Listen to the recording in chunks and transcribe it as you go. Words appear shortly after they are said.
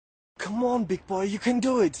Come on, big boy, you can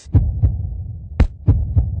do it.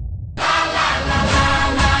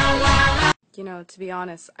 You know, to be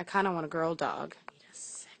honest, I kind of want a girl dog. Wait a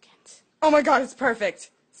second. Oh my god, it's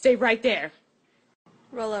perfect. Stay right there.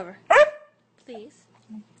 Roll over. Please.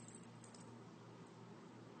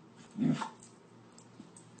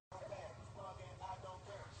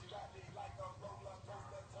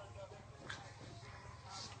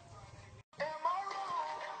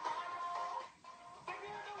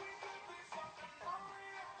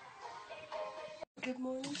 Good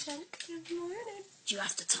morning, Chunk. Good morning. Do you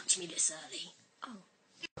have to touch me this early? Oh.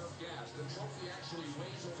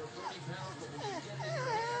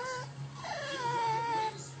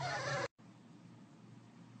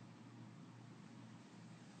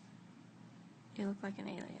 You look like an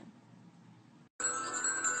alien.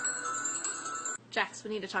 Jax,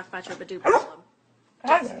 we need to talk about your Badoo problem.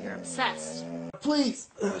 Jax, you're obsessed. Please,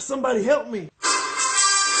 somebody help me.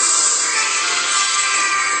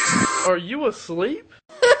 Are you asleep?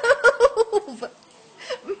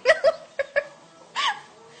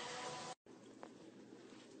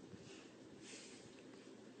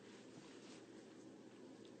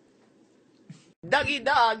 Doggy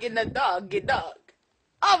dog in the doggy dog.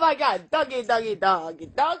 Oh my god, doggy doggy doggy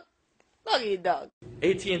dog. Doggy dog.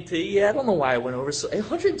 AT&T? Yeah, I don't know why I went over. So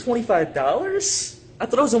 $125? I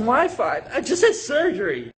thought it was on Wi-Fi. I just had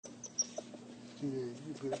surgery.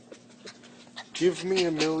 Give me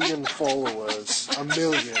 1 million followers. 1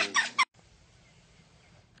 million.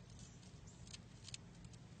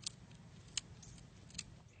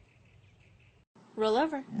 Roll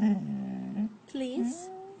over. Please.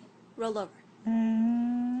 Roll over.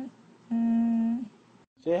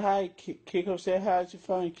 Say hi, Kiko. Say hi to your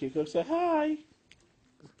phone. Kiko, say hi.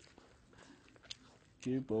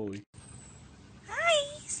 Good boy.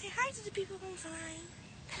 Hi. Say hi to the people on Vine.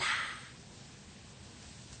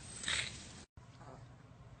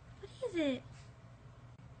 What is it?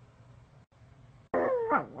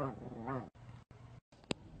 What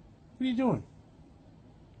are you doing?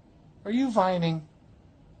 Are you vining?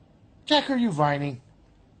 Jack, are you vining?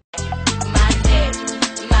 My neck,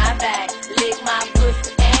 my back, lick my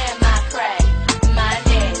pussy and my crack. My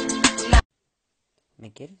neck, my... ¿Me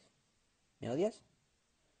quieres? ¿Me odias?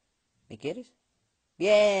 ¿Me quieres?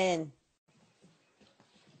 Bien.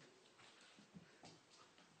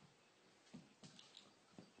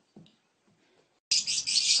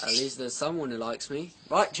 At least there's someone who likes me.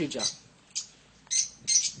 Right, Chuja?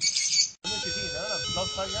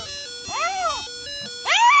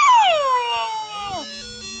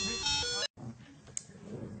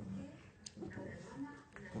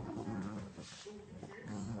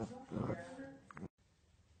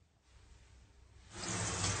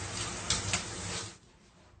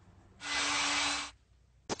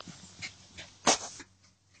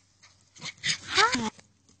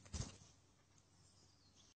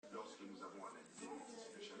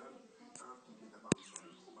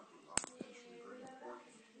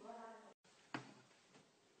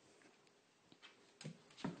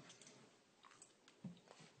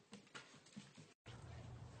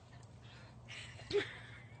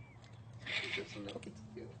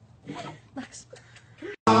 Max.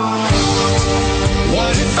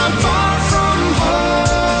 What if I'm far from home?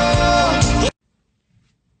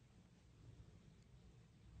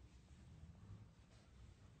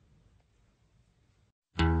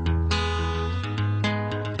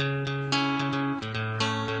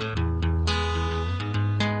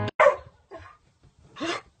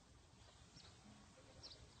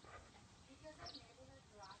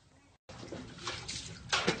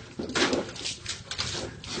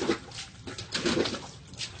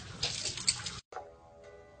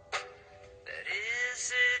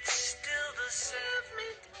 Is it still the same?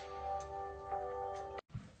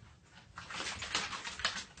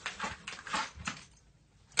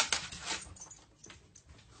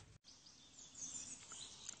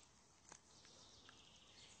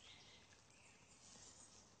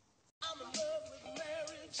 I'm in love with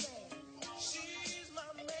Mary Jane. She's my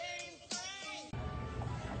main thing.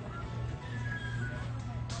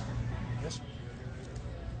 Yes.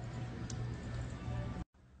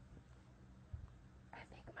 I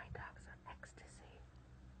think my dog's on ecstasy.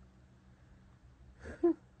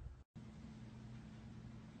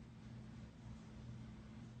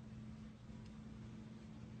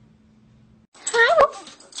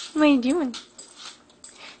 What are you doing?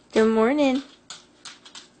 Good morning.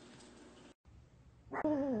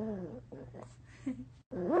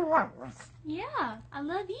 Yeah, I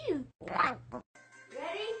love you.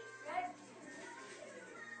 Ready?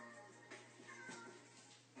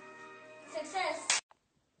 Success.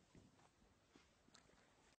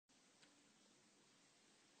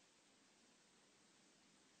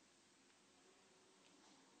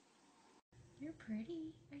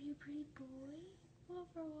 pretty? Are you a pretty boy?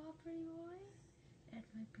 Overall, pretty boy? That's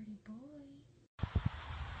my pretty boy.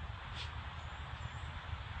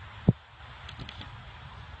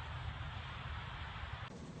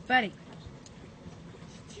 Buddy. What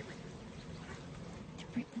are you doing? It's a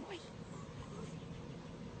pretty boy.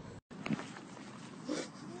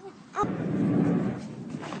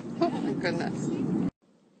 Oh my goodness.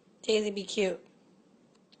 Daisy, be cute.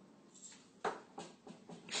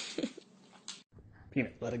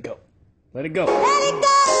 Peanut, let it go. Let it go. Let it go!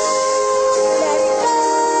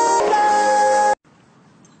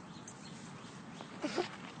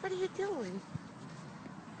 What are you doing?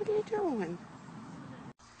 What are you doing?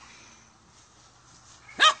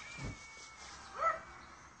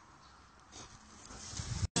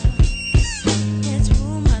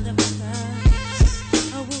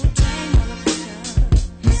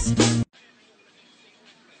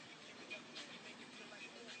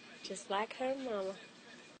 Just like her mama.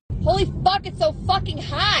 Holy fuck, it's so fucking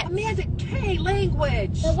hot! Amanda K,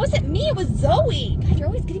 language! That wasn't me, it was Zoe! God, you're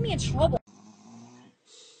always getting me in trouble.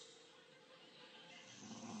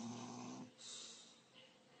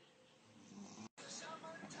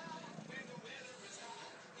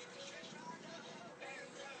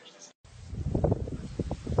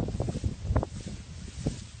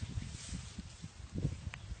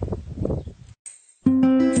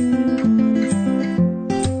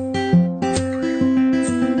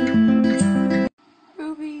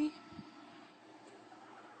 Ruby.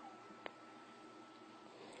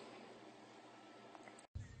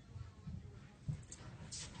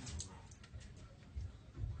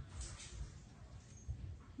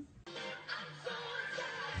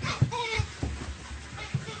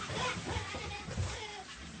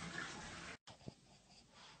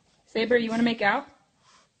 Saber, you want to make out?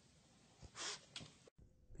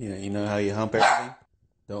 You know how you hump everything?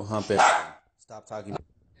 Don't hump everything. Stop talking.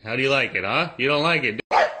 How do you like it, huh? You don't like it, do you?